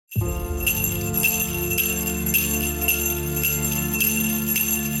This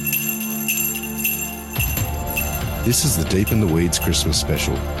is the Deep in the Weeds Christmas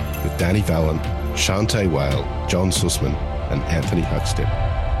special with Danny Vallant, Shantae Whale, John Sussman and Anthony Huckstep.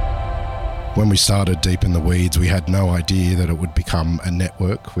 When we started Deep in the Weeds, we had no idea that it would become a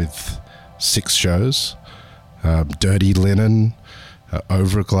network with 6 shows. Dirty Linen,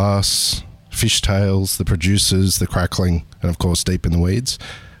 Overglass, Fishtails, The Producers, The Crackling, and of course Deep in the Weeds.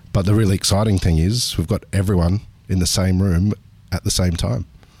 But the really exciting thing is we've got everyone in the same room at the same time.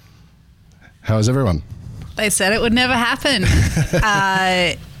 How is everyone? They said it would never happen.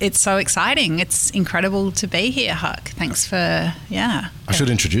 It's so exciting. It's incredible to be here, Huck. Thanks for, I should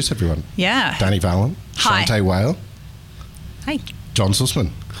introduce everyone. Yeah. Danny Vallant. Hi. Shantae Whale. Hi. John Sussman.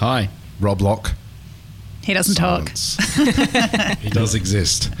 Hi. Rob Locke. He doesn't Silence. talk. He does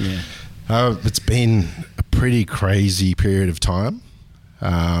exist. Yeah. It's been a pretty crazy period of time.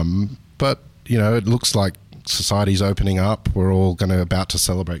 But, it looks like society's opening up. We're all about to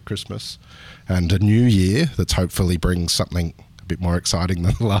celebrate Christmas and a new year that's hopefully brings something a bit more exciting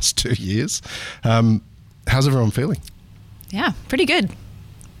than the last 2 years. How's everyone feeling? Yeah, pretty good.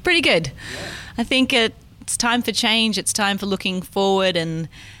 Pretty good. I think it's time for change. It's time for looking forward and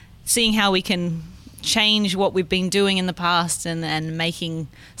seeing how we can change what we've been doing in the past and making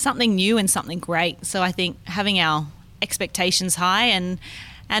something new and something great. So I think having our expectations high and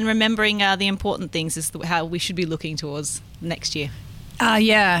remembering the important things is how we should be looking towards next year.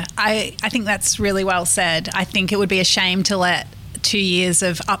 I think that's really well said. I think it would be a shame to let 2 years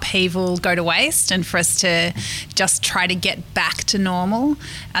of upheaval go to waste and for us to just try to get back to normal.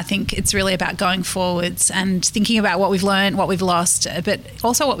 I think it's really about going forwards and thinking about what we've learned, what we've lost, but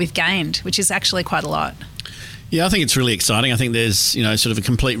also what we've gained, which is actually quite a lot. Yeah, I think it's really exciting. I think there's, sort of a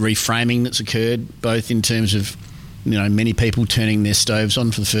complete reframing that's occurred, both in terms of, many people turning their stoves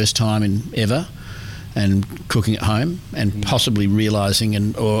on for the first time in ever and cooking at home and possibly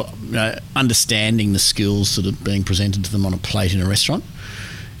realising or understanding the skills that are being presented to them on a plate in a restaurant.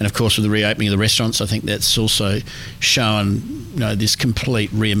 And of course, with the reopening of the restaurants, I think that's also shown this complete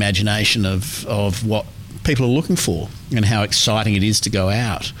reimagination of what people are looking for and how exciting it is to go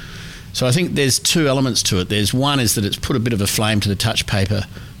out. So I think there's 2 elements to it. There's one is that it's put a bit of a flame to the touch paper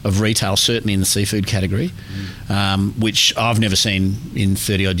of retail, certainly in the seafood category, which I've never seen in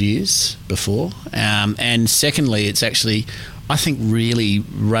 30 odd years before. And secondly, it's actually, I think, really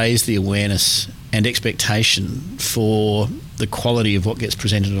raised the awareness and expectation for the quality of what gets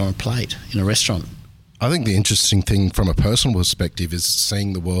presented on a plate in a restaurant. I think the interesting thing from a personal perspective is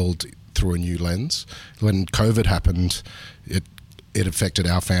seeing the world through a new lens. When COVID happened, it affected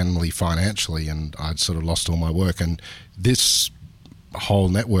our family financially and I'd sort of lost all my work. And this whole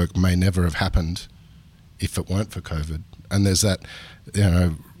network may never have happened if it weren't for COVID. And there's that,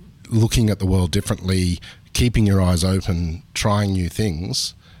 looking at the world differently, keeping your eyes open, trying new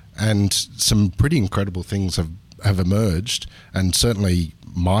things, and some pretty incredible things have emerged. And certainly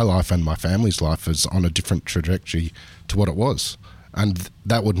my life and my family's life is on a different trajectory to what it was. And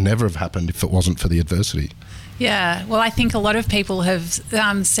that would never have happened if it wasn't for the adversity. Yeah, well, I think a lot of people have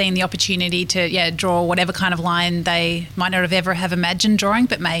seen the opportunity to, draw whatever kind of line they might not have ever have imagined drawing,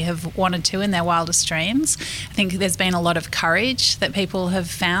 but may have wanted to in their wildest dreams. I think there's been a lot of courage that people have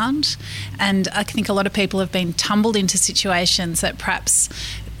found, and I think a lot of people have been tumbled into situations that perhaps,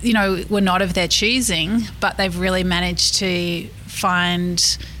 were not of their choosing, but they've really managed to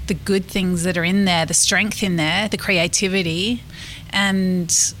find the good things that are in there, the strength in there, the creativity,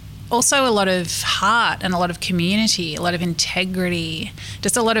 and also a lot of heart and a lot of community, a lot of integrity,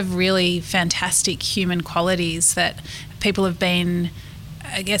 just a lot of really fantastic human qualities that people have been,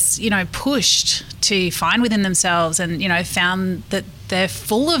 I guess, pushed to find within themselves and, found that they're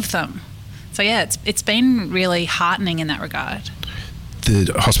full of them. So, yeah, it's been really heartening in that regard.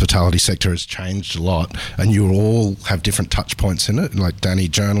 The hospitality sector has changed a lot and you all have different touch points in it, like Danny,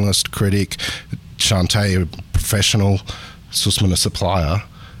 journalist, critic, Shantae, a professional, Sussman, a supplier.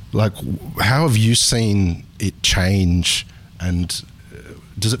 Like, how have you seen it change and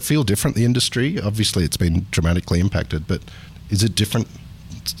does it feel different, the industry? Obviously, it's been dramatically impacted, but is it different?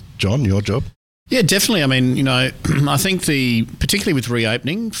 John, your job? Yeah, definitely. I mean, I think particularly with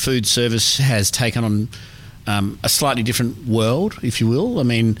reopening, food service has taken on a slightly different world, if you will. I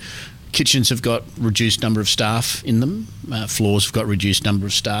mean, kitchens have got reduced number of staff in them. Floors have got reduced number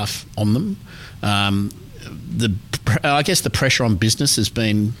of staff on them. I guess the pressure on business has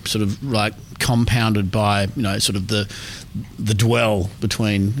been sort of like compounded by, sort of the dwell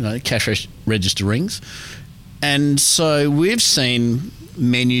between, cash register rings. And so we've seen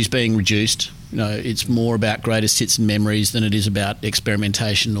menus being reduced You know, it's more about greatest hits and memories than it is about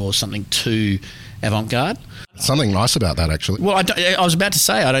experimentation or something too avant-garde. Something nice about that, actually. Well, I was about to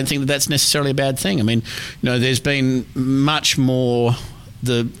say, I don't think that that's necessarily a bad thing. I mean, you know, there's been much more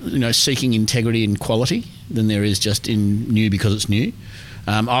seeking integrity and quality than there is just in new because it's new.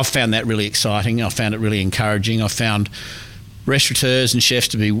 I've found that really exciting. I've found it really encouraging. I've found restaurateurs and chefs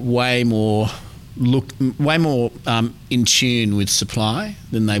to be way more in tune with supply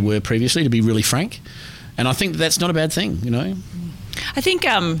than they were previously, to be really frank. And I think that's not a bad thing, you know. I think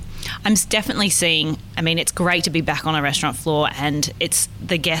I'm definitely seeing, I mean, it's great to be back on a restaurant floor, and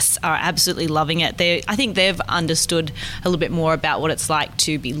the guests are absolutely loving it. I think they've understood a little bit more about what it's like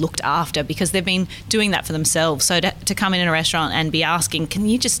to be looked after, because they've been doing that for themselves. So to come in a restaurant and be asking, can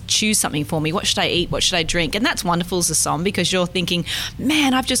you just choose something for me? What should I eat? What should I drink? And that's wonderful as a som, because you're thinking,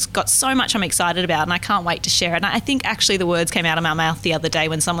 man, I've just got so much I'm excited about and I can't wait to share it. And I think actually the words came out of my mouth the other day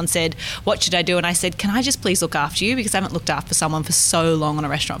when someone said, what should I do? And I said, can I just please look after you? Because I haven't looked after someone for so long on a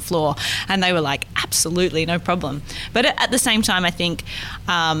restaurant floor. And they were like, absolutely, no problem. But at the same time, I think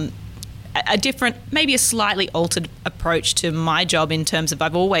a different, maybe a slightly altered approach to my job, in terms of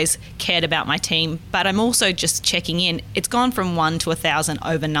I've always cared about my team, but I'm also just checking in. It's gone from 1 to 1,000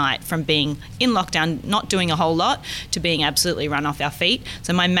 overnight, from being in lockdown, not doing a whole lot, to being absolutely run off our feet.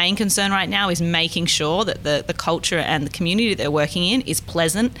 So my main concern right now is making sure that the culture and the community that they're working in is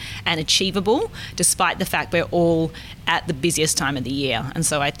pleasant and achievable, despite the fact we're all at the busiest time of the year. And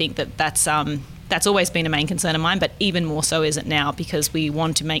so I think that's always been a main concern of mine, but even more so is it now, because we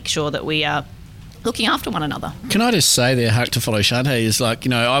want to make sure that we are looking after one another. Can I just say there, Huck, to follow Shante, is like, you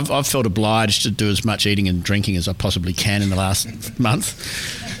know, I've felt obliged to do as much eating and drinking as I possibly can in the last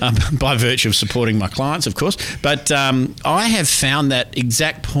month, by virtue of supporting my clients, of course. But I have found that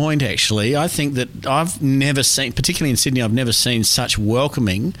exact point, actually. I think that I've never seen, particularly in Sydney, I've never seen such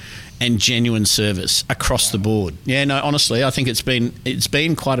welcoming and genuine service across the board. Yeah, no, honestly, I think it's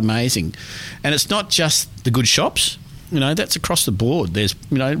been quite amazing. And it's not just the good shops, you know, that's across the board. There's,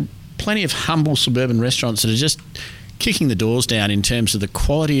 you know, plenty of humble suburban restaurants that are just kicking the doors down in terms of the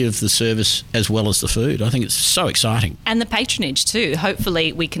quality of the service as well as the food. I think it's so exciting. And the patronage too.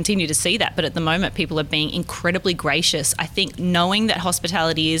 Hopefully we continue to see that, but at the moment people are being incredibly gracious. I think knowing that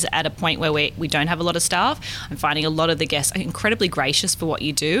hospitality is at a point where we don't have a lot of staff, I'm finding a lot of the guests are incredibly gracious for what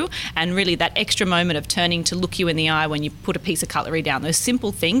you do, and really that extra moment of turning to look you in the eye when you put a piece of cutlery down, those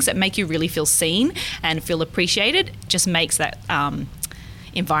simple things that make you really feel seen and feel appreciated, just makes that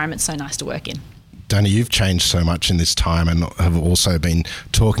environment so nice to work in. Dana, you've changed so much in this time, and have also been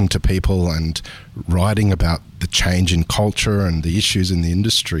talking to people and writing about the change in culture and the issues in the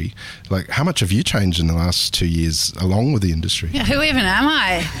industry. Like, how much have you changed in the last 2 years along with the industry? Yeah, who even am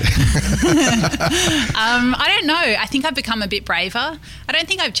I? I don't know. I think I've become a bit braver. I don't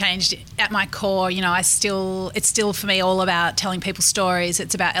think I've changed at my core. You know, it's still for me all about telling people stories.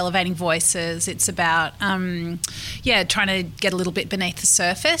 It's about elevating voices. It's about, trying to get a little bit beneath the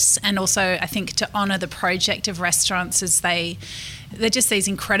surface, and also I think to honour the project of restaurants as they're just these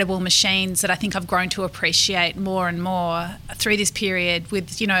incredible machines that I think I've grown to appreciate more and more through this period,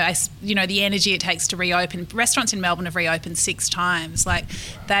 with, the energy it takes to reopen. Restaurants in Melbourne have reopened 6 times. Like,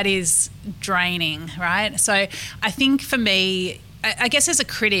 that is draining, right? So I think for me, I guess as a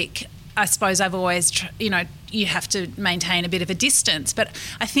critic, I suppose I've always, you have to maintain a bit of a distance. But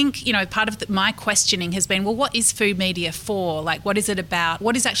I think, part of my questioning has been, well, what is food media for? Like, what is it about?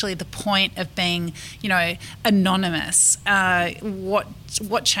 What is actually the point of being, anonymous?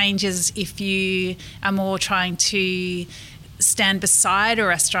 What changes if you are more trying to stand beside a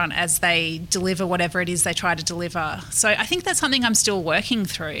restaurant as they deliver whatever it is they try to deliver? So I think that's something I'm still working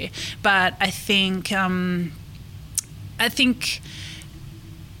through. But I think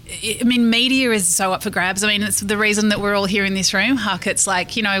media is so up for grabs. I mean, it's the reason that we're all here in this room, Huck. It's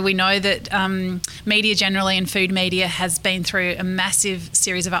like, we know that media generally and food media has been through a massive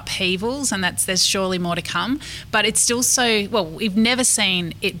series of upheavals, and there's surely more to come. But it's still we've never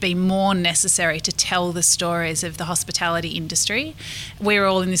seen it be more necessary to tell the stories of the hospitality industry. We're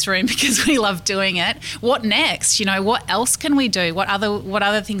all in this room because we love doing it. What next? What else can we do? What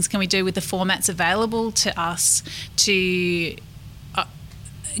other things can we do with the formats available to us to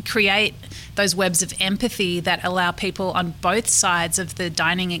create those webs of empathy that allow people on both sides of the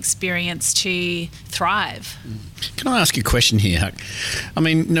dining experience to thrive? Can I ask you a question here, Huck? I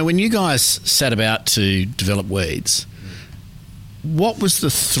mean, when you guys sat about to develop Weeds, what was the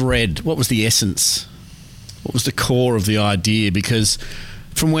thread? What was the essence? What was the core of the idea? Because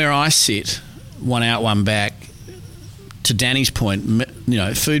from where I sit, one out, one back, to Danny's point,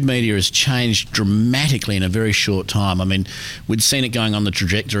 food media has changed dramatically in a very short time. I mean, we'd seen it going on the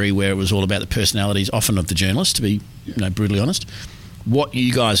trajectory where it was all about the personalities, often of the journalists, to be brutally honest. What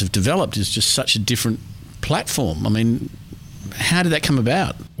you guys have developed is just such a different platform. I mean, how did that come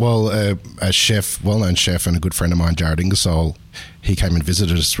about? Well, a well-known chef and a good friend of mine, Jared Ingersoll, he came and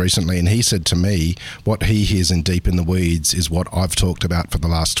visited us recently, and he said to me, what he hears in Deep in the Weeds is what I've talked about for the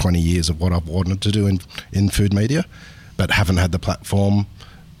last 20 years of what I've wanted to do in food media, but haven't had the platform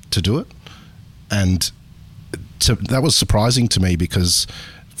to do it. And that was surprising to me, because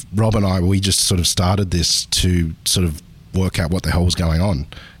Rob and I, we just sort of started this to sort of work out what the hell was going on,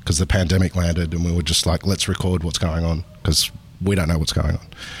 because the pandemic landed and we were just like, let's record what's going on, because we don't know what's going on.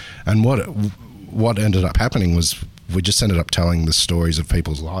 And what ended up happening was we just ended up telling the stories of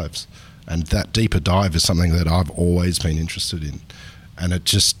people's lives. And that deeper dive is something that I've always been interested in. And it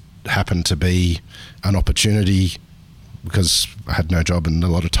just happened to be an opportunity, because I had no job and a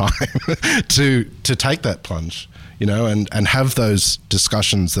lot of time, to take that plunge, and have those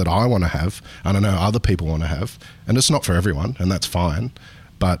discussions that I want to have, and I know other people want to have. And it's not for everyone, and that's fine.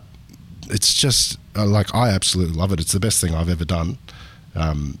 But it's just, I absolutely love it. It's the best thing I've ever done.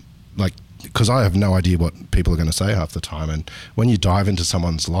 Because I have no idea what people are going to say half the time. And when you dive into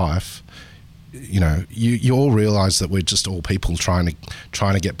someone's life, you all realise that we're just all people trying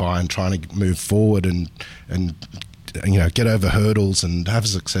to get by and trying to move forward and get over hurdles and have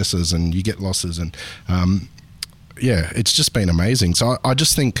successes, and you get losses. And it's just been amazing. So I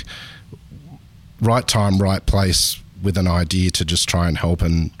just think right time, right place, with an idea to just try and help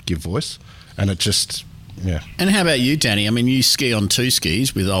and give voice. And it just, yeah. And how about you, Danny? I mean, you ski on two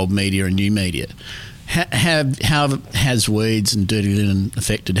skis with old media and new media. How has Weeds and Dirty Linen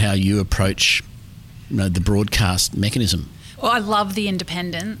affected how you approach the broadcast mechanism? Well, I love the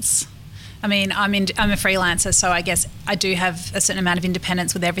independence. I mean, I'm a freelancer, so I guess I do have a certain amount of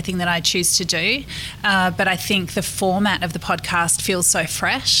independence with everything that I choose to do. But I think the format of the podcast feels so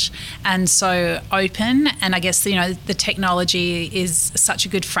fresh and so open. And I guess, the technology is such a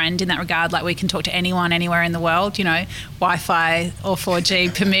good friend in that regard. Like, we can talk to anyone, anywhere in the world, Wi-Fi or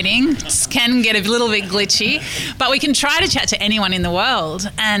 4G permitting. Can get a little bit glitchy, but we can try to chat to anyone in the world.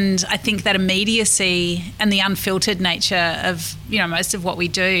 And I think that immediacy and the unfiltered nature of, most of what we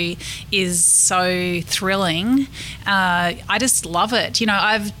do is so thrilling. I just love it.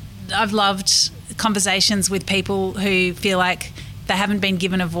 I've loved conversations with people who feel like they haven't been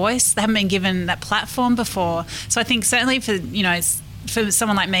given a voice, they haven't been given that platform before. So I think certainly for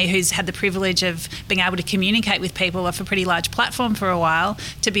someone like me who's had the privilege of being able to communicate with people off a pretty large platform for a while,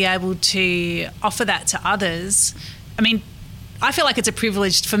 to be able to offer that to others, I mean, I feel like it's a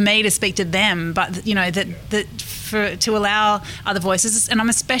privilege for me to speak to them, but to allow other voices, and I'm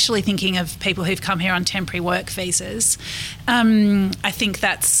especially thinking of people who've come here on temporary work visas. I think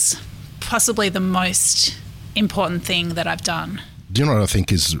that's possibly the most important thing that I've done. Do you know what I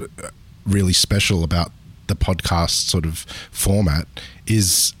think is really special about the podcast sort of format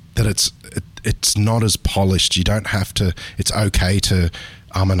is that it's not as polished. You don't have to. It's okay to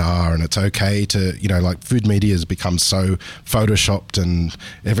and it's okay to, food media has become so photoshopped and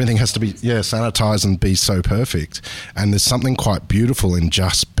everything has to be, sanitized and be so perfect. And there's something quite beautiful in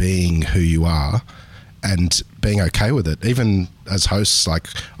just being who you are and being okay with it. Even as hosts,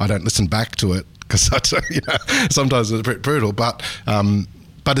 I don't listen back to it because sometimes it's a bit brutal, but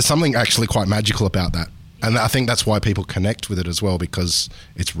there's something actually quite magical about that. And I think that's why people connect with it as well, because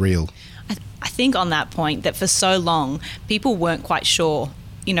it's real. I think on that point that for so long, people weren't quite sure,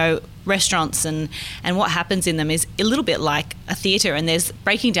 restaurants and what happens in them is a little bit like a theatre, and there's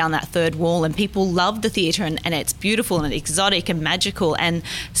breaking down that third wall, and people love the theatre and it's beautiful and exotic and magical, and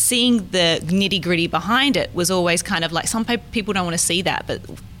seeing the nitty-gritty behind it was always kind of like, some people don't want to see that, but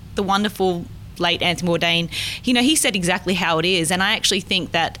the wonderful late Anthony Bourdain, he said exactly how it is. And I actually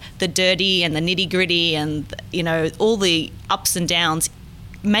think that the dirty and the nitty-gritty and, all the ups and downs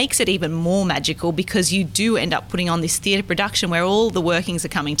makes it even more magical, because you do end up putting on this theatre production where all the workings are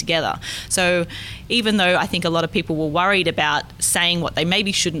coming together. So even though I think a lot of people were worried about saying what they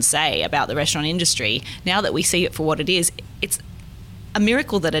maybe shouldn't say about the restaurant industry, now that we see it for what it is, it's a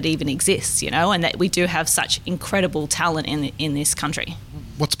miracle that it even exists, and that we do have such incredible talent in this country.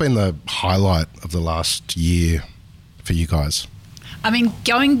 What's been the highlight of the last year for you guys? I mean,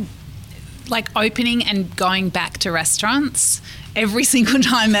 opening and going back to restaurants, every single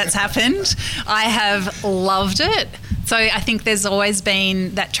time that's happened, I have loved it. So I think there's always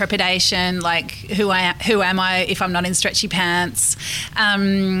been that trepidation, like, who am I if I'm not in stretchy pants?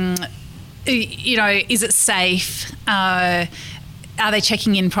 Is it safe? are they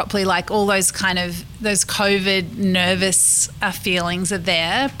checking in properly? Like all those kind of those COVID nervous feelings are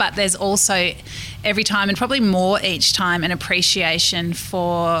there, but there's also every time, and probably more each time, an appreciation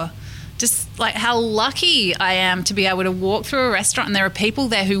for just like how lucky I am to be able to walk through a restaurant and there are people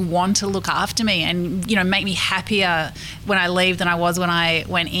there who want to look after me and, you know, make me happier when I leave than I was when I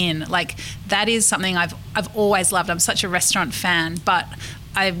went in. Like that is something I've always loved. I'm such a restaurant fan, but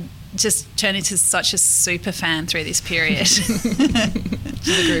I've just turned into such a super fan through this period. She's a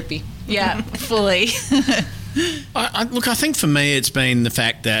groupie. Yeah, fully. I think for me it's been the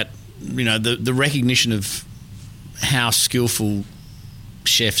fact that, you know, the recognition of how skillful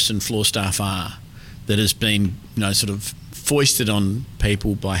chefs and floor staff are that has been, you know, sort of foisted on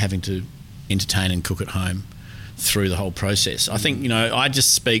people by having to entertain and cook at home through the whole process. I think, you know, I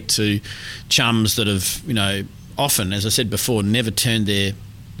just speak to chums that have, you know, often, as I said before, never turned their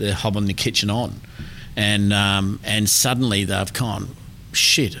hob on the kitchen on, and suddenly they've gone,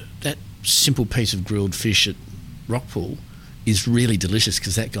 shit, that simple piece of grilled fish at Rockpool is really delicious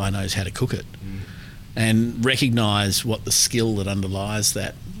because that guy knows how to cook it. And recognise what the skill that underlies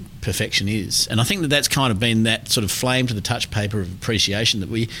that perfection is. And I think that that's kind of been that sort of flame to the touch paper of appreciation that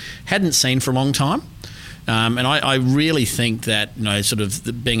we hadn't seen for a long time. And I really think that, you know, sort of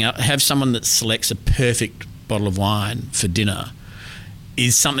have someone that selects a perfect bottle of wine for dinner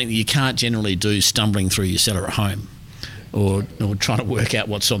is something that you can't generally do stumbling through your cellar at home. Or trying to work out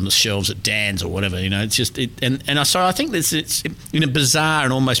what's on the shelves at Dan's or whatever, you know. It's just so I think it's in a bizarre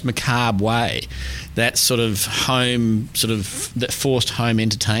and almost macabre way, that sort of that forced home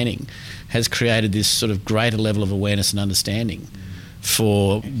entertaining has created this sort of greater level of awareness and understanding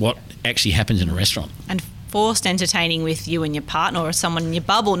for what actually happens in a restaurant. And forced entertaining with you and your partner or someone in your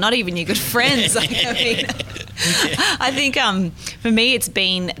bubble, not even your good friends. Like, I mean, I think for me it's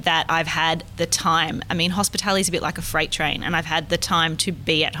been that I've had the time. I mean, hospitality is a bit like a freight train, and I've had the time to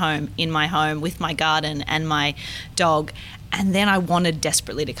be at home, in my home, with my garden and my dog. And then I wanted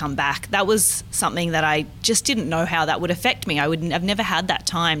desperately to come back. That was something that I just didn't know how that would affect me. I've never had that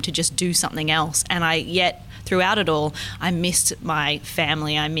time to just do something else. And yet throughout it all, I missed my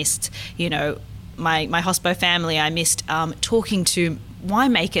family. I missed, you know, my hospo family. I missed talking to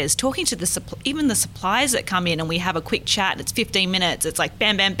winemakers, talking to even the suppliers that come in, and we have a quick chat. It's 15 minutes. It's like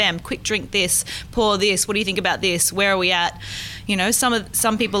bam, bam, bam, quick drink this, pour this. What do you think about this? Where are we at? You know,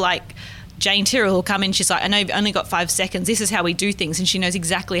 some people like Jane Tyrrell will come in, she's like, I know you've only got 5 seconds. This is how we do things. And she knows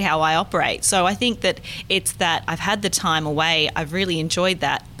exactly how I operate. So I think that it's that I've had the time away. I've really enjoyed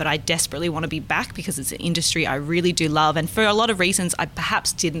that, but I desperately want to be back because it's an industry I really do love. And for a lot of reasons, I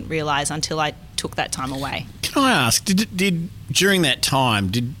perhaps didn't realise until I took that time away. Can I ask, did during that time,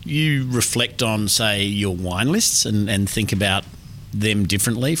 did you reflect on, say, your wine lists and think about them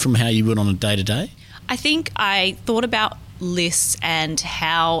differently from how you would on a day-to-day? I think I thought about lists and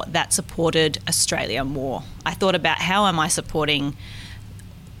how that supported Australia more. I thought about how am I supporting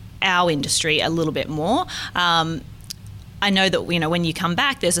our industry a little bit more. I know that, you know, when you come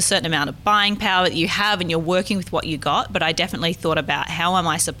back, there's a certain amount of buying power that you have and you're working with what you got, but I definitely thought about how am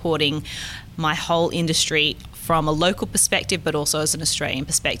I supporting my whole industry from a local perspective, but also as an Australian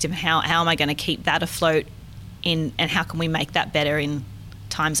perspective. How am I going to keep that afloat and how can we make that better in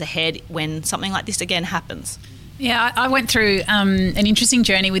times ahead when something like this again happens? Yeah, I went through an interesting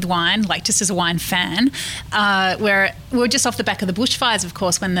journey with wine, like just as a wine fan, where we were just off the back of the bushfires, of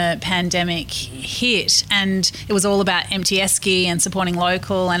course, when the pandemic hit, and it was all about empty esky and supporting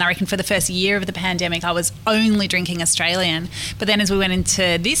local. And I reckon for the first year of the pandemic, I was only drinking Australian. But then as we went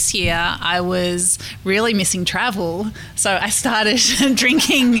into this year, I was really missing travel, so I started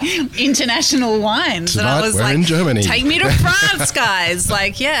drinking international wines. Tonight, and I was we're like, in Germany. Take me to France, guys!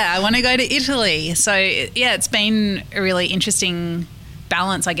 Like, yeah, I want to go to Italy. So yeah, it's been a really interesting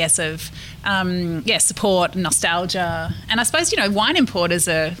balance, I guess, of support, nostalgia, and I suppose, you know, wine importers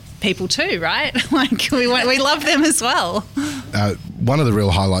are people too, right? Like we love them as well. One of the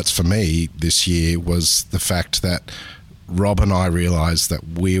real highlights for me this year was the fact that Rob and I realised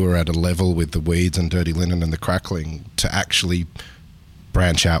that we were at a level with the Weeds and Dirty Linen and the Crackling to actually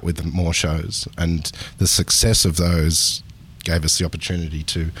branch out with more shows, and the success of those gave us the opportunity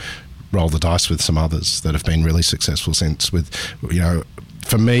to roll the dice with some others that have been really successful since. With, you know,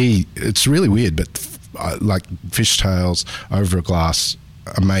 for me, it's really weird, but like Fishtails, Over a Glass,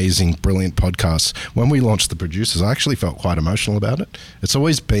 amazing, brilliant podcasts. When we launched The Producers, I actually felt quite emotional about it. It's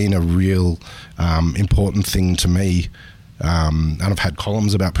always been a real important thing to me. And I've had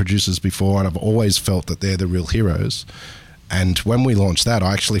columns about producers before, and I've always felt that they're the real heroes. And when we launched that,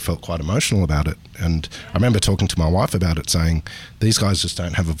 I actually felt quite emotional about it. And I remember talking to my wife about it, saying, these guys just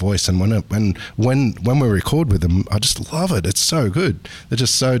don't have a voice. And when we record with them, I just love it. It's so good. They're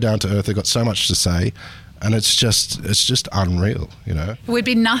just so down to earth. They've got so much to say. And it's just unreal, you know. We'd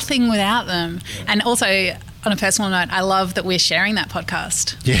be nothing without them. And also, on a personal note, I love that we're sharing that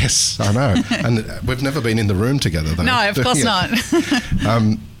podcast. Yes, I know. And we've never been in the room together, though. No, of course not.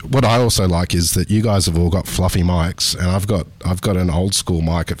 What I also like is that you guys have all got fluffy mics, and I've got an old school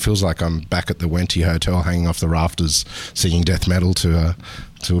mic. It feels like I'm back at the Wenty Hotel, hanging off the rafters, singing death metal to a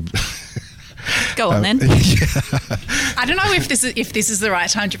Go on then. I don't know if this is the right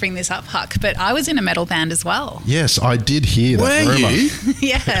time to bring this up, Huck, but I was in a metal band as well. Yes, I did hear that Were rumour. you?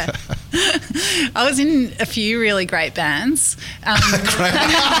 Yeah. I was in a few really great bands.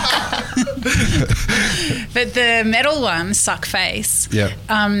 But the metal one, Suck Face,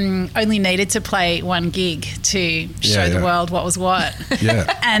 only needed to play one gig to show the world what was what.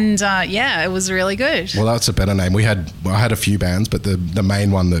 Yeah. And it was really good. Well, that's a better name. I had a few bands, but the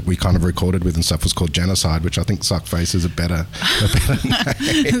main one that we kind of recorded with and stuff was called Genocide, which I think Suckface is a better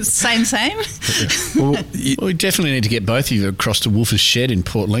name. Same. Well, We definitely need to get both of you across to Wolfer's Shed in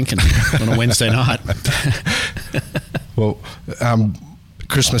Port Lincoln on a Wednesday night. Well,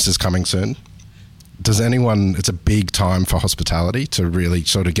 Christmas is coming soon. It's a big time for hospitality to really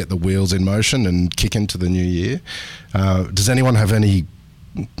sort of get the wheels in motion and kick into the new year. Does anyone have any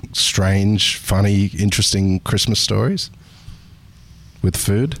strange, funny, interesting Christmas stories with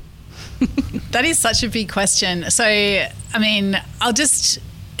food? That is such a big question. So, I mean, I'll just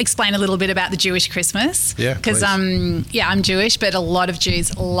explain a little bit about the Jewish Christmas. Yeah, because I'm Jewish, but a lot of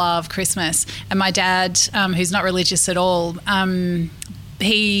Jews love Christmas. And my dad, who's not religious at all,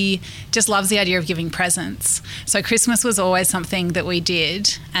 he just loves the idea of giving presents. So Christmas was always something that we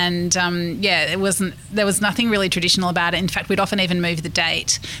did, and there was nothing really traditional about it. In fact, we'd often even move the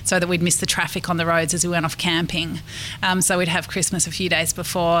date so that we'd miss the traffic on the roads as we went off camping. So we'd have Christmas a few days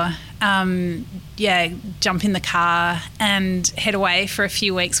before. Jump in the car and head away for a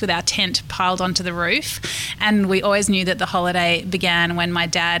few weeks with our tent piled onto the roof. And we always knew that the holiday began when my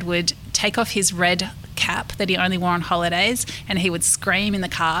dad would take off his red cap that he only wore on holidays, and he would scream in the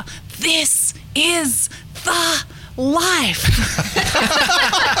car, "This is the life."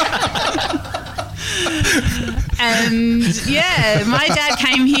 And my dad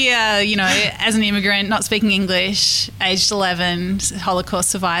came here, as an immigrant, not speaking English, aged 11,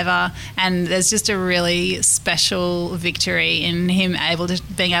 Holocaust survivor, and there's just a really special victory in him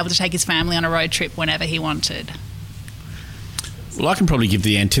being able to take his family on a road trip whenever he wanted. Well, I can probably give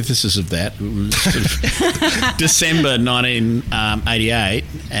the antithesis of that. It was sort of December 1988,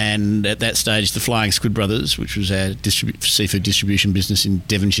 and at that stage, the Flying Squid Brothers, which was our seafood distribution business in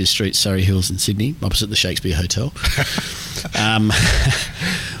Devonshire Street, Surrey Hills in Sydney, opposite the Shakespeare Hotel.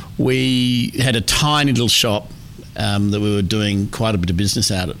 We had a tiny little shop that we were doing quite a bit of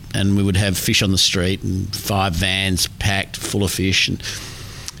business out of, and we would have fish on the street and 5 vans packed full of fish. And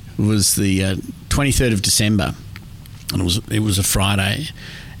it was the 23rd of December. And it was a Friday,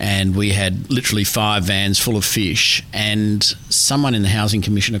 and we had literally 5 vans full of fish, and someone in the Housing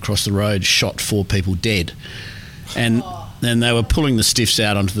Commission across the road shot 4 people dead. And then they were pulling the stiffs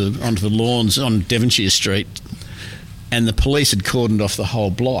out onto the lawns on Devonshire Street, and the police had cordoned off the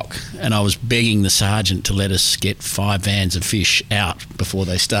whole block, and I was begging the sergeant to let us get 5 vans of fish out before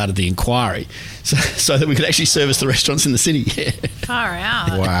they started the inquiry, so that we could actually service the restaurants in the city. Yeah. Far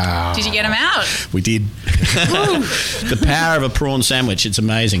out. Wow. Did you get them out? We did. The power of a prawn sandwich, it's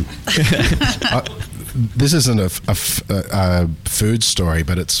amazing. This isn't a food story,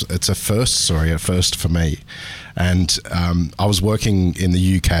 but it's a first story, a first for me. And I was working in the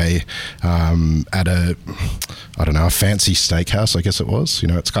UK at a fancy steakhouse, I guess it was.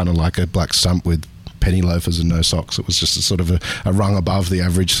 It's kind of like a black stump with penny loafers and no socks. It was just a sort of a rung above the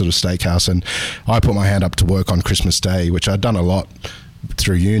average sort of steakhouse. And I put my hand up to work on Christmas Day, which I'd done a lot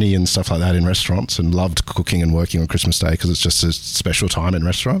through uni and stuff like that in restaurants, and loved cooking and working on Christmas Day because it's just a special time in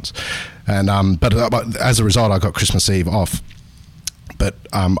restaurants. And but as a result, I got Christmas Eve off. But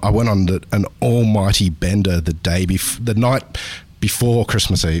I went on an almighty bender the night before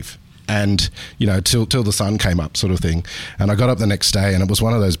Christmas Eve, and till the sun came up, sort of thing. And I got up the next day, and it was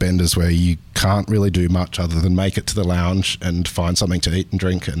one of those benders where you can't really do much other than make it to the lounge and find something to eat and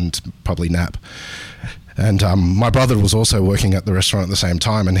drink and probably nap. And my brother was also working at the restaurant at the same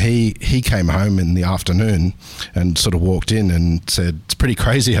time, and he came home in the afternoon and sort of walked in and said, "It's pretty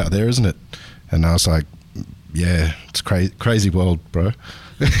crazy out there, isn't it?" And I was like, "Yeah, it's crazy world, bro."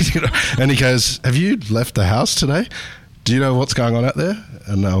 And he goes, "Have you left the house today? Do you know what's going on out there?"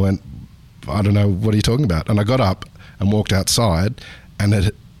 And I went, "I don't know, what are you talking about?" And I got up and walked outside, and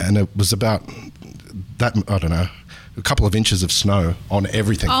it was about that, I don't know, a couple of inches of snow on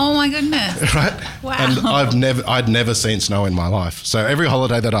everything. Oh my goodness! Right? Wow. And I'd never seen snow in my life. So every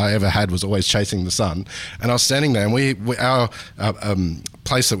holiday that I ever had was always chasing the sun. And I was standing there, and our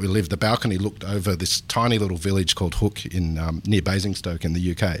place that we lived, the balcony looked over this tiny little village called Hook in near Basingstoke in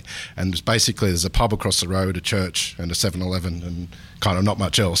the UK. And there's a pub across the road, a church, and a 7-Eleven, and kind of not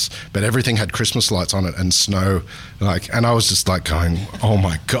much else. But everything had Christmas lights on it and snow, and I was just like going, oh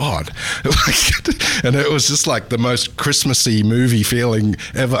my God. And it was just like the most Christmassy movie feeling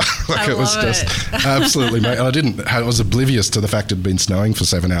ever. I was love just absolutely, mate. I was oblivious to the fact it had been snowing for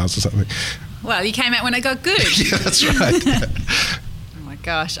 7 hours or something. Well, you came out when it got good. Yeah, that's right.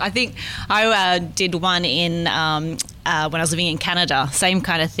 Gosh, I think I did one in when I was living in Canada. Same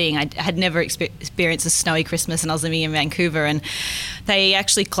kind of thing. I had never experienced a snowy Christmas, and I was living in Vancouver, and they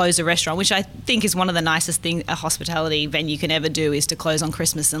actually closed a restaurant, which I think is one of the nicest things a hospitality venue can ever do, is to close on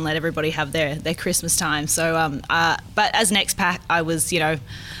Christmas and let everybody have their Christmas time. So, but as an expat, I was,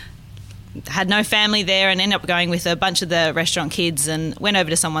 had no family there, and ended up going with a bunch of the restaurant kids and went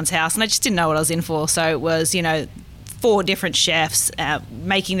over to someone's house, and I just didn't know what I was in for. So it was, 4 different chefs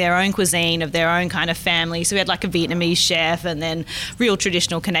making their own cuisine of their own kind of family. So we had like a Vietnamese chef and then real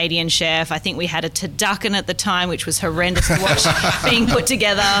traditional Canadian chef. I think we had a turducken at the time, which was horrendous to watch being put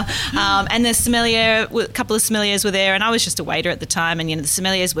together. And the sommelier, a couple of sommeliers were there, and I was just a waiter at the time. And, the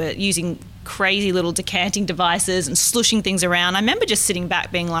sommeliers were using crazy little decanting devices and slushing things around. I remember just sitting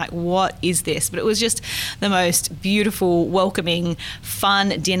back being like, what is this? But it was just the most beautiful, welcoming, fun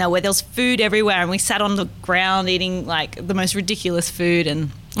dinner where there was food everywhere, and we sat on the ground eating like the most ridiculous food.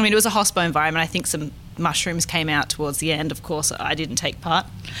 And I mean, it was a hospo environment. I think some mushrooms came out towards the end. Of course, I didn't take part,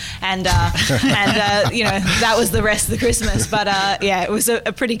 and that was the rest of the Christmas. But it was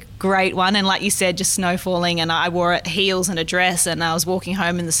a pretty great one. And like you said, just snow falling, and I wore heels and a dress, and I was walking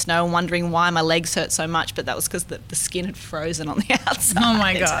home in the snow and wondering why my legs hurt so much. But that was because the skin had frozen on the outside. Oh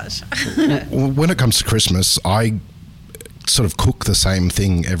my gosh! When it comes to Christmas, I sort of cook the same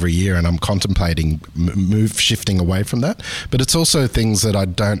thing every year, and I'm contemplating shifting away from that. But it's also things that I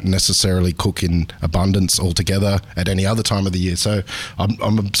don't necessarily cook in abundance altogether at any other time of the year. So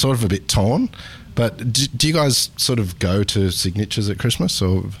I'm sort of a bit torn. But do you guys sort of go to signatures at Christmas,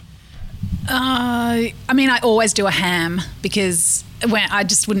 or? I always do a ham, because I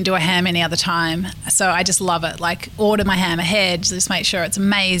just wouldn't do a ham any other time. So I just love it. Like, order my ham ahead, just make sure it's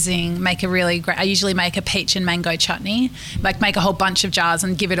amazing. Make a really great. I usually make a peach and mango chutney. Like, make a whole bunch of jars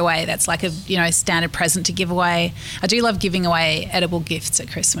and give it away. That's like a standard present to give away. I do love giving away edible gifts at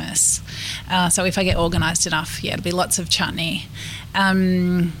Christmas. So if I get organised enough, it'll be lots of chutney.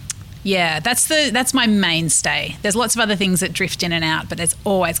 Yeah, that's my mainstay. There's lots of other things that drift in and out, but there's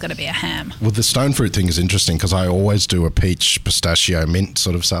always got to be a ham. Well, the stone fruit thing is interesting, because I always do a peach, pistachio, mint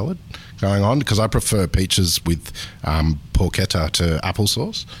sort of salad going on, because I prefer peaches with porchetta to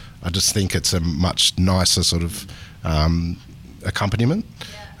applesauce. I just think it's a much nicer sort of accompaniment.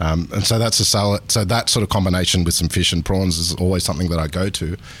 Yeah. And so that's a salad. So that sort of combination with some fish and prawns is always something that I go to.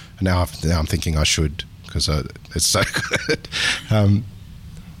 And now I'm thinking I should, because it's so good.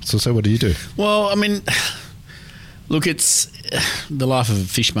 So what do you do? Well, I mean, look, it's the life of a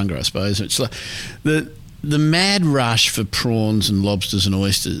fishmonger, I suppose. It's like the mad rush for prawns and lobsters and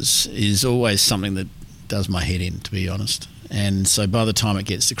oysters is always something that does my head in, to be honest. And so by the time it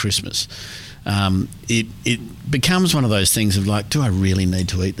gets to Christmas, it becomes one of those things of like, do I really need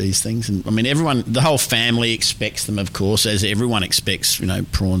to eat these things? And I mean, the whole family expects them, of course, as everyone expects,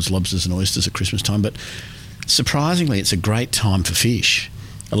 prawns, lobsters and oysters at Christmas time. But surprisingly, it's a great time for fish.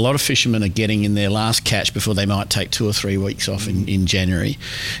 A lot of fishermen are getting in their last catch before they might take 2 or 3 weeks off in January.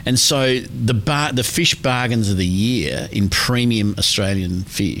 And so the fish bargains of the year in premium Australian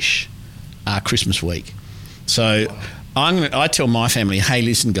fish are Christmas week. So I tell my family, hey,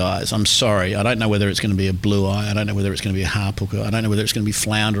 listen, guys, I'm sorry. I don't know whether it's going to be a blue eye. I don't know whether it's going to be a harpooker. I don't know whether it's going to be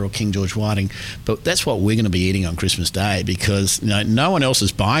flounder or King George whiting. But that's what we're going to be eating on Christmas Day, because no one else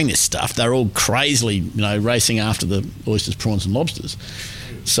is buying this stuff. They're all crazily racing after the oysters, prawns and lobsters.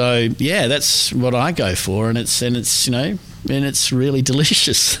 So yeah, that's what I go for, and it's really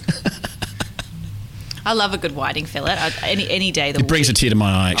delicious. I love a good whiting fillet. Any day of the week. It brings a tear to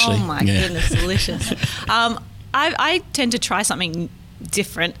my eye, actually. Oh my goodness, delicious. I tend to try something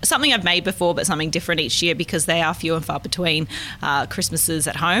different, something I've made before, but something different each year, because they are few and far between Christmases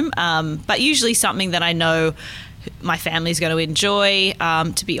at home. But usually something that I know my family's going to enjoy.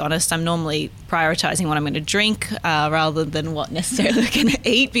 To be honest, I'm normally prioritising what I'm going to drink rather than what necessarily I'm going to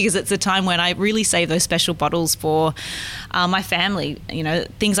eat, because it's a time when I really save those special bottles for my family. You know,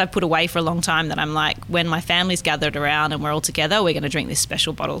 things I've put away for a long time that I'm like, when my family's gathered around and we're all together, we're going to drink this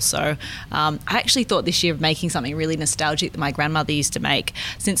special bottle. So I actually thought this year of making something really nostalgic that my grandmother used to make.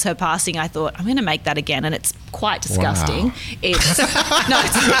 Since her passing, I thought, I'm going to make that again, and it's quite disgusting. Wow.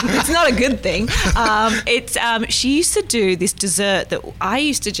 It's not a good thing. She used to do this dessert that I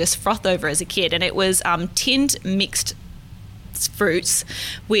used to just froth over as a kid, and it was tinned mixed fruits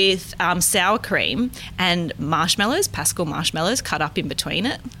with sour cream and marshmallows, Pascal marshmallows cut up in between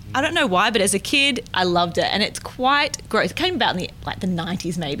it. I don't know why, but as a kid, I loved it, and it's quite gross. It came about in the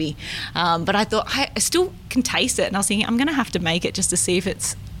 90s maybe, but I thought I still can taste it, and I was thinking I'm going to have to make it just to see if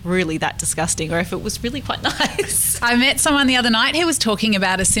it's really that disgusting or if it was really quite nice. I met someone the other night who was talking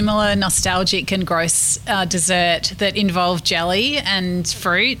about a similar nostalgic and gross dessert that involved jelly and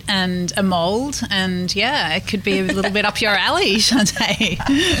fruit and a mould, and yeah, it could be a little bit up your alley, Shantae.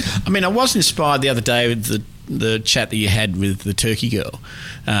 I mean, I was inspired the other day with the chat that you had with the turkey girl.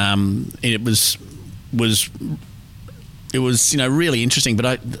 It was really interesting,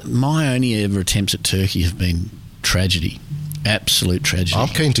 but my only ever attempts at turkey have been tragedy. Absolute tragedy. I'm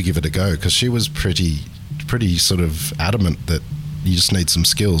keen to give it a go because she was pretty sort of adamant that you just need some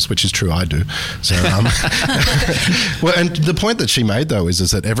skills, which is true, I do. So, well, and the point that she made though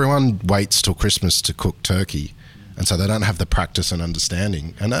is that everyone waits till Christmas to cook turkey, and so they don't have the practice and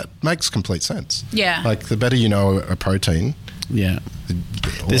understanding, and that makes complete sense. Yeah. Like the better you know a protein. Yeah.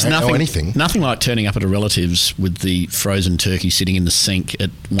 There's nothing like turning up at a relative's with the frozen turkey sitting in the sink at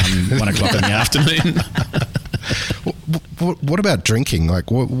 1 o'clock in the afternoon. What about drinking? Like,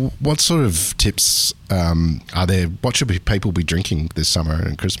 what sort of tips are there? What should people be drinking this summer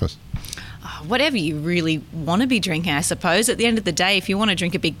and Christmas? Whatever you really want to be drinking, I suppose. At the end of the day, if you want to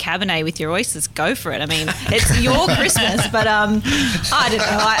drink a big Cabernet with your oysters, go for it. I mean, it's your Christmas, but I don't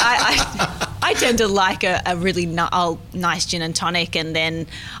know. I tend to like a really nice gin and tonic, and then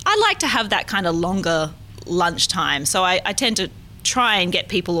I like to have that kind of longer lunchtime. So I tend to try and get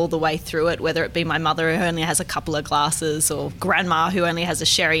people all the way through it, whether it be my mother who only has a couple of glasses or grandma who only has a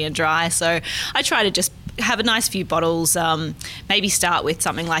sherry and dry. So I try to just have a nice few bottles, maybe start with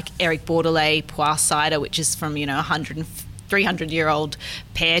something like Eric Bordelais Poire cider, which is from 100 and 300-year-old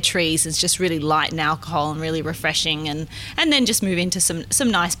pear trees. It's just really light in alcohol and really refreshing, and then just move into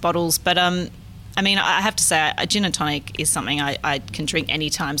some nice bottles. But I mean, I have to say, a gin and tonic is something I can drink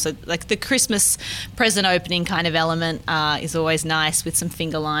anytime. So, like, the Christmas present opening kind of element is always nice with some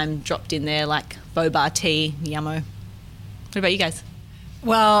finger lime dropped in there, like boba tea, yummo. What about you guys?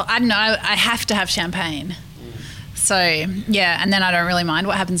 Well, I don't know. I have to have champagne. So, yeah, and then I don't really mind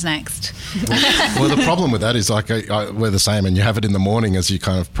what happens next. Well, the problem with that is, like, we're the same, and you have it in the morning as you're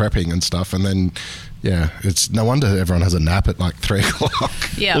kind of prepping and stuff, and then... Yeah, it's no wonder everyone has a nap at like 3 o'clock.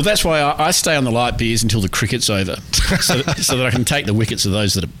 Yeah. Well, that's why I stay on the light beers until the cricket's over, so that I can take the wickets of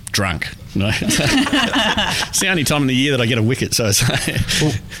those that are drunk. You know? It's the only time in the year that I get a wicket. So,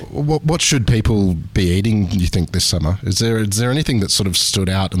 well, what should people be eating, you think, this summer? Is there anything that sort of stood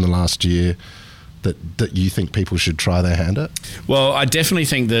out in the last year that you think people should try their hand at? Well, I definitely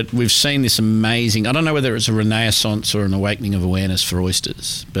think that we've seen this amazing... I don't know whether it's a renaissance or an awakening of awareness for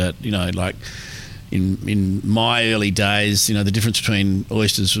oysters, but, like... In my early days, the difference between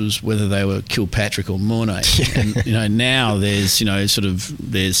oysters was whether they were Kilpatrick or Mornay. Yeah. And, now there's,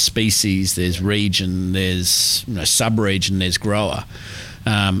 there's species, there's region, there's, sub-region, there's grower.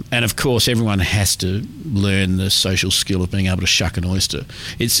 And, of course, everyone has to learn the social skill of being able to shuck an oyster.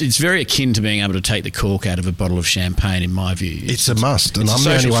 It's very akin to being able to take the cork out of a bottle of champagne, in my view. It's a must. And I'm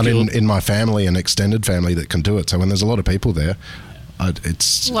the only one in my family and extended family that can do it. So when there's a lot of people there...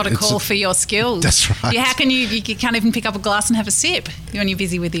 It's a lot of call for your skills. That's right. Yeah, how can you can't even pick up a glass and have a sip when you're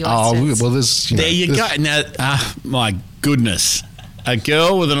busy with the oysters? Oh, well, there's... there you go. Now, my goodness. A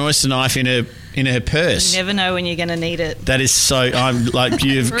girl with an oyster knife in her purse. You never know when you're going to need it. That is so... I'm like,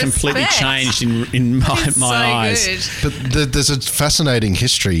 you've completely changed in my eyes. Good. But there's a fascinating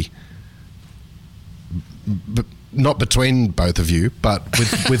history... not between both of you, but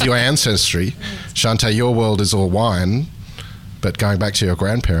with your ancestry. Shantae, your world is all wine... But going back to your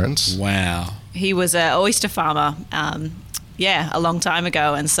grandparents... Wow. He was an oyster farmer, a long time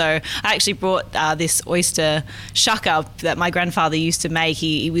ago. And so I actually brought this oyster shucker that my grandfather used to make.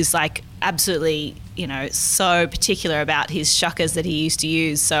 He was like absolutely, so particular about his shuckers that he used to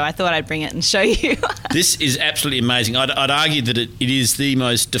use. So I thought I'd bring it and show you. This is absolutely amazing. I'd argue that it is the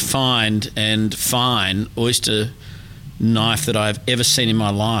most defined and fine oyster knife that I've ever seen in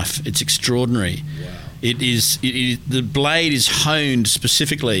my life. It's extraordinary. Wow. The blade is honed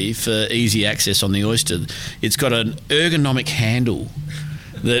specifically for easy access on the oyster. It's got an ergonomic handle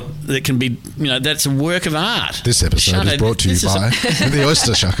that can be, that's a work of art. This episode is brought to you by the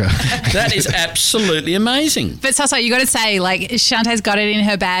Oyster Shucker. That is absolutely amazing. But Saso, you got to say, like, Shantae's got it in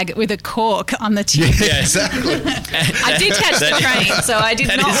her bag with a cork on the tip. Yeah, exactly. I did catch the train, so I did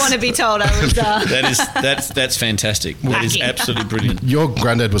not want to be told I was. That's fantastic. That is absolutely brilliant. Your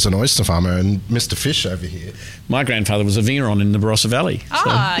granddad was an oyster farmer, and Mr. Fish over here. My grandfather was a Vineron in the Barossa Valley.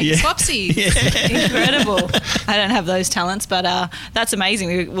 Swapsy. Yeah. Incredible. I don't have those talents, but that's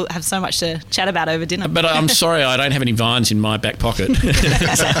amazing. We'll have so much to chat about over dinner. But I'm sorry, I don't have any vines in my back pocket. No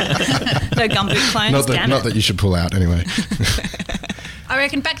gumboot clones. Not that you should pull out anyway. I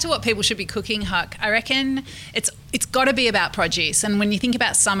reckon back to what people should be cooking, Huck. I reckon it's got to be about produce. And when you think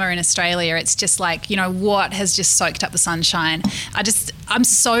about summer in Australia, it's just like, what has just soaked up the sunshine. I'm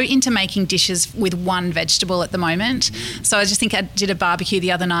so into making dishes with one vegetable at the moment. So I just think I did a barbecue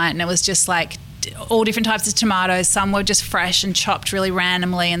the other night and it was just like all different types of tomatoes. Some were just fresh and chopped really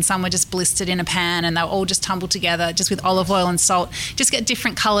randomly, and some were just blistered in a pan, and they were all just tumbled together just with olive oil and salt. Just get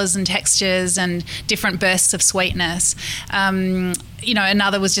different colours and textures and different bursts of sweetness.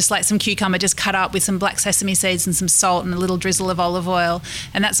 Another was just like some cucumber just cut up with some black sesame seeds and some salt and a little drizzle of olive oil,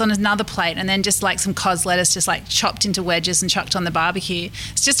 and that's on another plate. And then just like some cos lettuce just like chopped into wedges and chucked on the barbecue.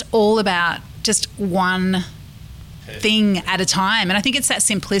 It's just all about just one thing at a time. And I think it's that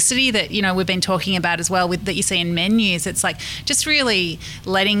simplicity that we've been talking about as well, that you see in menus. It's like just really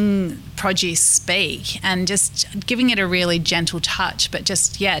letting produce speak and just giving it a really gentle touch, but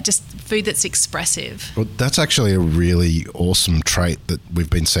just food that's expressive. Well, that's actually a really awesome trait that we've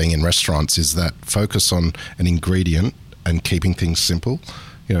been seeing in restaurants, is that focus on an ingredient and keeping things simple.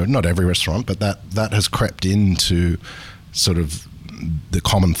 Not every restaurant, but that has crept into sort of the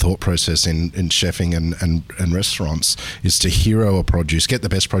common thought process in chefing and restaurants, is to hero a produce, get the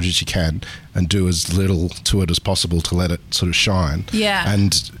best produce you can, and do as little to it as possible to let it sort of shine. Yeah.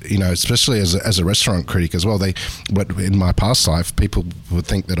 And especially as a restaurant critic as well, in my past life, people would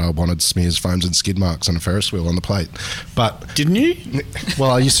think that I wanted smears, foams, and skid marks on a Ferris wheel on the plate. But didn't you? Well,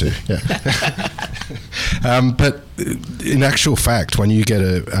 I used to. Yeah. But in actual fact, when you get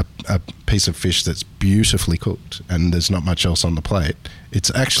a piece of fish that's beautifully cooked and there's not much else on the plate,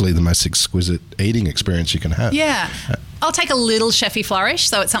 it's actually the most exquisite eating experience you can have. Yeah. I'll take a little chefy flourish,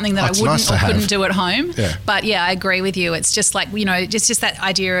 so it's something that I wouldn't or couldn't do at home. Yeah. But yeah, I agree with you. It's just like, just that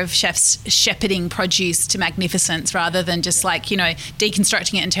idea of chefs shepherding produce to magnificence rather than just like,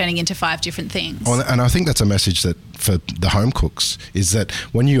 deconstructing it and turning into 5 different things. Well, and I think that's a message that for the home cooks, is that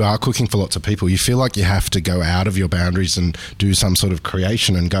when you are cooking for lots of people, you feel like you have to go out of your boundaries and do some sort of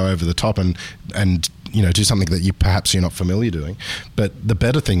creation and go over the top and do something that you're not familiar doing. But the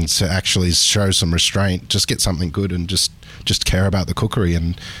better thing to actually is show some restraint, just get something good and just care about the cookery,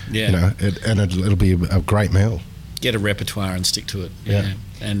 and it'll be a great meal. Get a repertoire and stick to it. Yeah.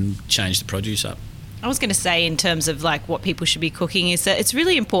 And change the produce up. I was going to say, in terms of like what people should be cooking, is that it's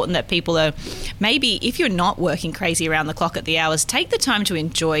really important that people are, maybe if you're not working crazy around the clock at the hours, take the time to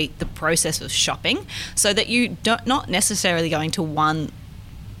enjoy the process of shopping, so that you don't, not necessarily going to one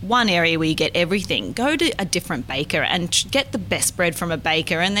area where you get everything. Go to a different baker and get the best bread from a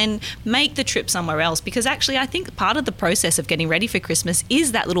baker, and then make the trip somewhere else. Because actually, I think part of the process of getting ready for Christmas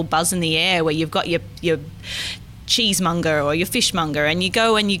is that little buzz in the air where you've got your cheesemonger or your fishmonger, and you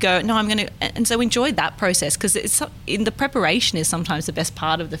go, no, I'm going to, and so enjoy that process, because it's in the preparation is sometimes the best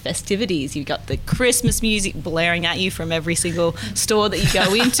part of the festivities. You've got the Christmas music blaring at you from every single store that you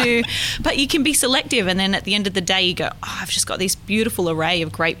go into, but you can be selective, and then at the end of the day you go, I've just got this beautiful array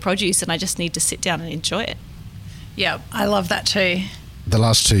of great produce and I just need to sit down and enjoy it. Yeah, I love that too. The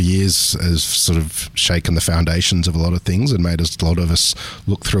last 2 years has sort of shaken the foundations of a lot of things and made a lot of us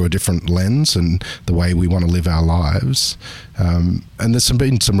look through a different lens and the way we want to live our lives. And there's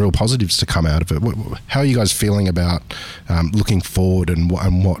been some real positives to come out of it. How are you guys feeling about looking forward and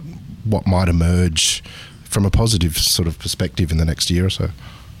what might emerge from a positive sort of perspective in the next year or so?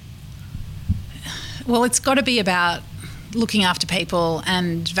 Well, it's got to be about looking after people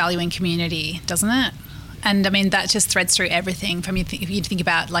and valuing community, doesn't it? And I mean, that just threads through everything from you think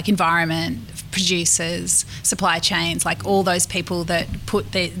about like environment, producers, supply chains, like all those people that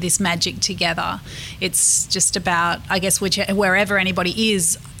put this magic together. It's just about, I guess, wherever anybody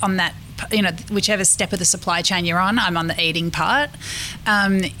is on that, whichever step of the supply chain you're on. I'm on the eating part.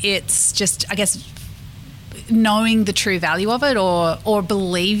 It's just, I guess, knowing the true value of it, or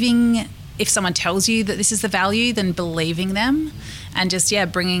believing, if someone tells you that this is the value, then believing them, and just,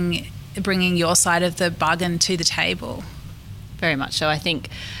 bringing your side of the bargain to the table. Very much so. I think,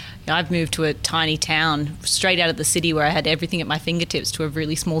 I've moved to a tiny town straight out of the city where I had everything at my fingertips to a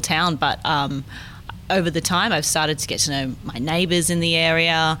really small town. But over the time, I've started to get to know my neighbours in the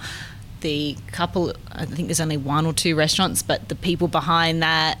area. The couple, I think there's only 1 or 2 restaurants, but the people behind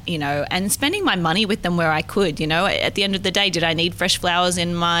that, and spending my money with them where I could, At the end of the day, did I need fresh flowers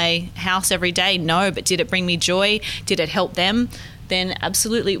in my house every day? No, but did it bring me joy? Did it help them? Then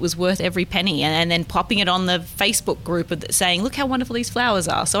absolutely it was worth every penny. And then popping it on the Facebook group saying, look how wonderful these flowers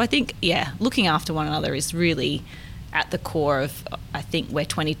are. So I think, looking after one another is really at the core of, I think, where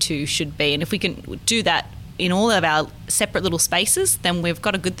 22 should be. And if we can do that in all of our separate little spaces, then we've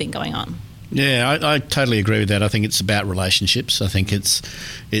got a good thing going on. Yeah, I totally agree with that. I think it's about relationships. I think it's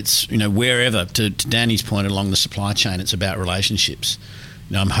wherever, to Danny's point along the supply chain, it's about relationships.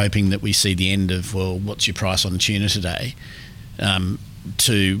 I'm hoping that we see the end of, well, what's your price on the tuna today?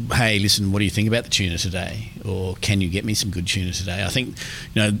 To, hey, listen, what do you think about the tuna today? Or can you get me some good tuna today? I think,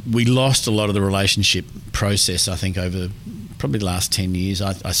 we lost a lot of the relationship process, I think, over probably the last 10 years,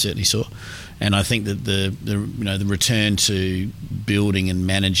 I certainly saw. And I think that the return to building and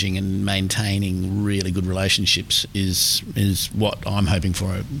managing and maintaining really good relationships is what I'm hoping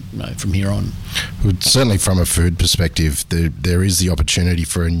for from here on. Well, certainly from a food perspective, there is the opportunity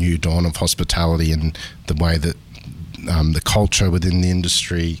for a new dawn of hospitality and the way that the culture within the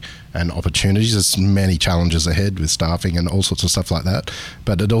industry and opportunities. There's many challenges ahead with staffing and all sorts of stuff like that,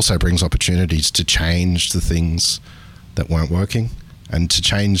 but it also brings opportunities to change the things that weren't working and to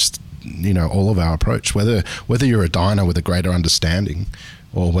change all of our approach, whether you're a diner with a greater understanding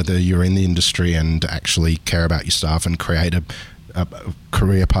or whether you're in the industry and actually care about your staff and create a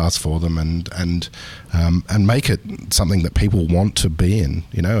career path for them and make it something that people want to be in,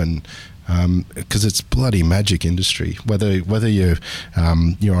 and because it's bloody magic industry. Whether you're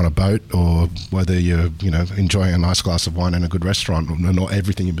on a boat or whether you're enjoying a nice glass of wine in a good restaurant and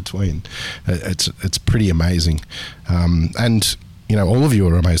everything in between, it's pretty amazing. And all of you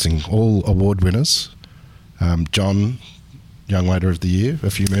are amazing, all award winners. John, Young Waiter of the Year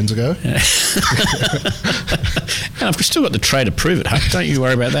a few moons ago. And I've still got the tray to prove it, Huck. Don't you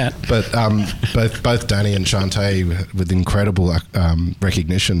worry about that. But both Danny and Shantae with incredible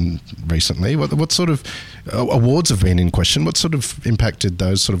recognition recently. What sort of awards have been in question? What sort of impact did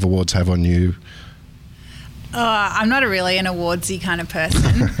those sort of awards have on you? I'm not really an awardsy kind of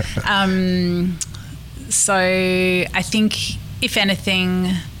person. So I think, if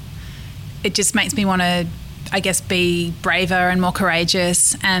anything, it just makes me want to, I guess, be braver and more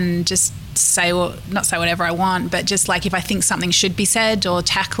courageous and just not say whatever I want, but just like if I think something should be said or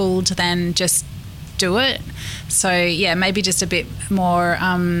tackled, then just do it. So yeah, maybe just a bit more,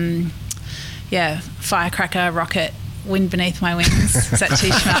 firecracker, rocket, wind beneath my wings. Is that too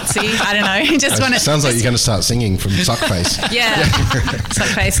schmaltzy? I don't know. Sounds like you're going to start singing from Suckface. Yeah.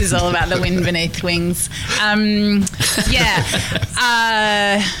 Suckface is all about the wind beneath wings.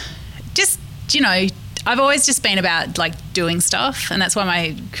 I've always just been about like doing stuff, and that's why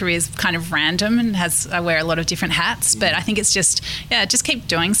my career is kind of random and I wear a lot of different hats. But I think it's just keep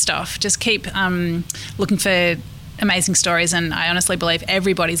doing stuff. Just keep looking for amazing stories, and I honestly believe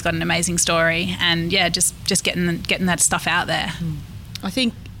everybody's got an amazing story, and just getting that stuff out there. I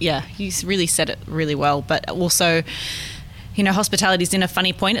think you really said it really well, but also hospitality is in a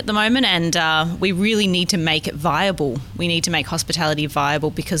funny point at the moment, and we really need to make it viable. We need to make hospitality viable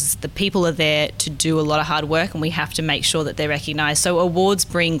because the people are there to do a lot of hard work, and we have to make sure that they're recognised. So awards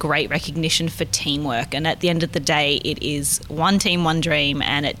bring great recognition for teamwork, and at the end of the day, it is one team, one dream,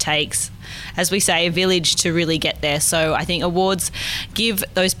 and it takes, as we say, a village to really get there. So I think awards give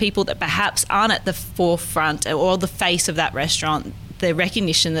those people that perhaps aren't at the forefront or the face of that restaurant the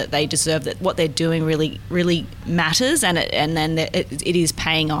recognition that they deserve, that what they're doing really, really matters, and then it is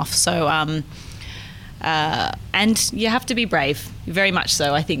paying off. So, and you have to be brave, very much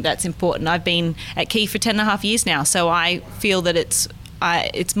so. I think that's important. I've been at Key for 10.5 years now, so I feel that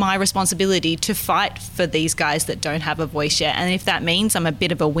it's my responsibility to fight for these guys that don't have a voice yet. And if that means I'm a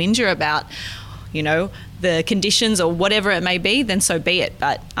bit of a whinger about, the conditions or whatever it may be, then so be it.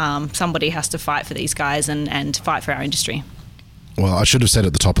 But somebody has to fight for these guys and fight for our industry. Well, I should have said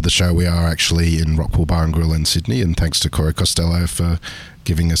at the top of the show, we are actually in Rockpool Bar and Grill in Sydney, and thanks to Corey Costello for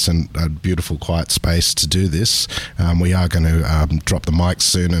giving us a beautiful, quiet space to do this. We are going to drop the mics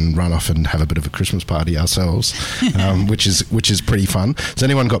soon and run off and have a bit of a Christmas party ourselves, which is pretty fun. Has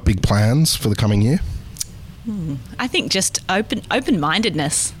anyone got big plans for the coming year? I think just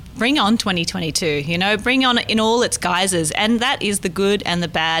open-mindedness. Bring on 2022, bring on in all its guises, and that is the good and the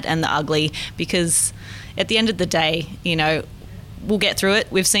bad and the ugly, because at the end of the day, we'll get through it.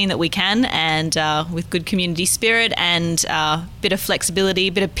 We've seen that we can, and with good community spirit and a bit of flexibility,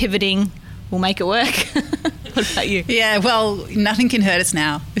 a bit of pivoting, we'll make it work. What about you? Yeah, well, nothing can hurt us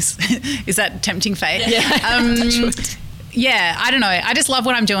now. Is that tempting fate? Yeah. Yeah, I don't know. I just love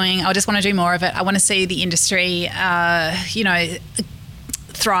what I'm doing. I just want to do more of it. I want to see the industry,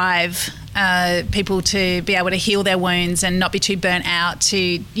 thrive. People to be able to heal their wounds and not be too burnt out,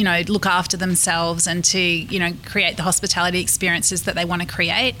 to look after themselves and to create the hospitality experiences that they want to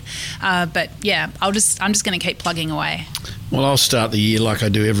create. But yeah, I'm just going to keep plugging away. Well, I'll start the year like I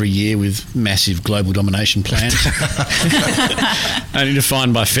do every year with massive global domination plans. Only to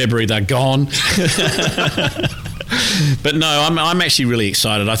find by February they're gone. But no, I'm actually really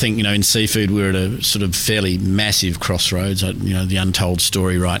excited. I think, in seafood we're at a sort of fairly massive crossroads. The untold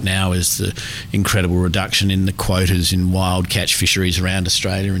story right now is the incredible reduction in the quotas in wild catch fisheries around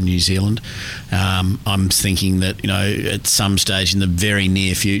Australia and New Zealand. I'm thinking that, at some stage in the very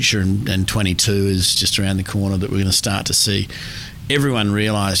near future, and 22 is just around the corner, that we're going to start to see everyone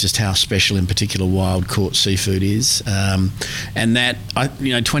realise just how special, in particular, wild caught seafood is, and that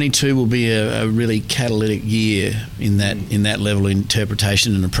 22 will be a really catalytic year in that level of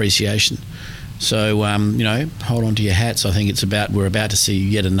interpretation and appreciation. So hold on to your hats. I think we're about to see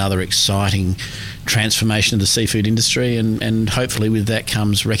yet another exciting transformation of the seafood industry, and hopefully with that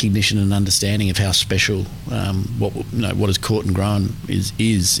comes recognition and understanding of how special what is caught and grown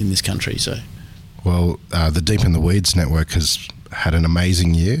is in this country. So, well, the Deep in the Weeds network has had an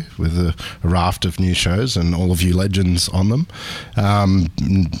amazing year with a raft of new shows and all of you legends on them.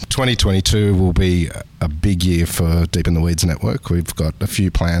 2022 will be a big year for Deep in the Weeds network. We've got a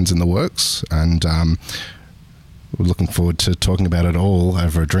few plans in the works, and we're looking forward to talking about it all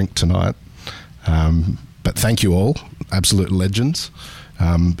over a drink tonight. But thank you all, absolute legends.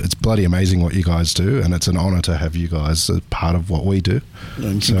 It's bloody amazing what you guys do, and it's an honour to have you guys as part of what we do.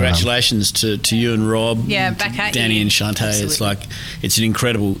 And congratulations to you and Rob, back at Danny you. and Shantae. Absolutely. It's an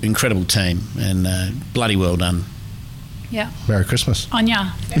incredible team, and bloody well done. Yeah. Merry Christmas.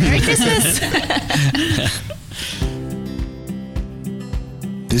 Anya. Merry Christmas.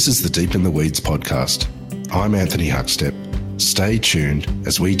 This is the Deep in the Weeds podcast. I'm Anthony Huckstep. Stay tuned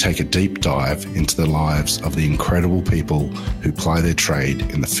as we take a deep dive into the lives of the incredible people who ply their trade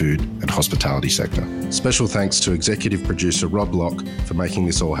in the food and hospitality sector. Special thanks to executive producer Rob Locke for making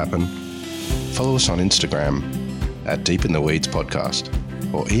this all happen. Follow us on Instagram at Deep in the Weeds Podcast,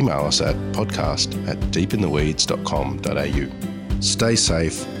 or email us at podcast@deepintheweeds.com.au. Stay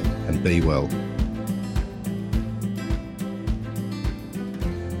safe and be well.